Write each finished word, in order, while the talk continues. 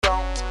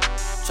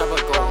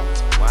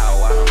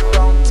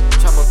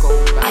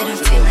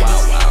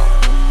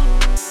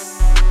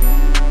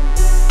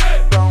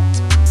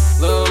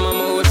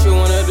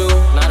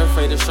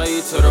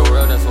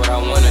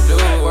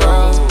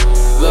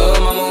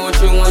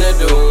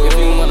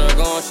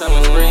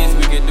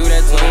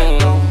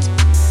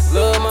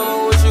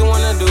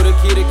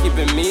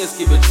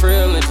keep it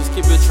trill and just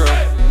keep it true.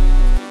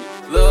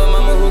 Lil'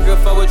 mama, who can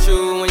fuck with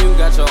you when you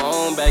got your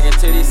own bag of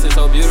titties, it's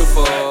so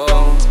beautiful.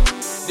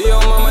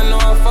 Lil' mama know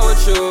I fuck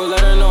with you,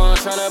 let her know I'm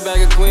tryna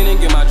bag a queen and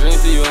give my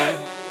dreams to you.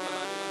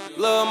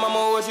 Lil'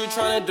 mama, what you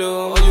tryna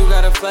do? You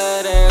got a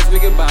flat ass, we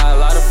can buy a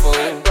lot of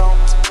food.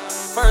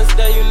 First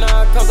day you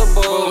not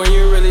comfortable, when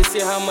you really see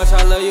how much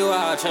I love you,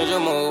 I'll change your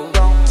mood.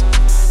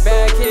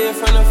 Bad kid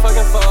from the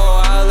fucking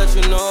foe, I'll let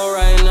you know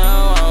right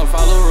now, I don't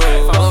follow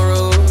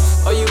rules.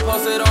 Oh, you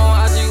posted on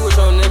IG with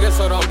your nigga,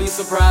 so don't be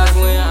surprised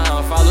when I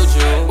don't follow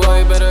you.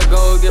 Boy, better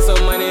go get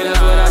some money,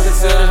 that's what I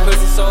consider.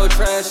 Pussy so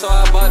trash, so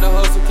I bought the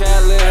hoe some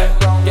cat litter.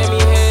 Gave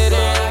me head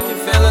and I can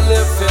feel a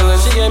lip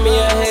feeling. She gave me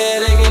a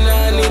headache and now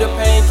I need a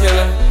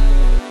painkiller.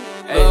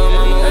 Hey,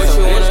 mama, what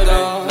you wanna do?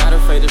 Not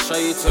afraid to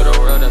show you to the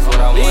world, that's what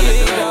I wanna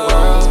do.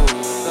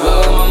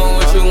 Lil' mama,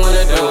 what you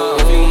wanna do?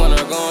 If you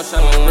wanna go on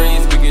shopping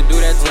sprees, we can do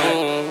that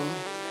too.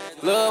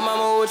 Lil'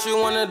 mama, what you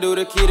wanna do?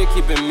 The key to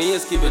keeping me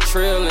is keep it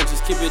trill and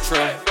just keep it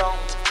true.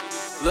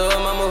 Lil'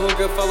 mama, who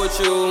can fuck with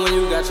you when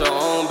you got your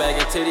own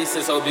bag of titties,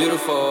 it's so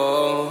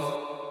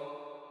beautiful.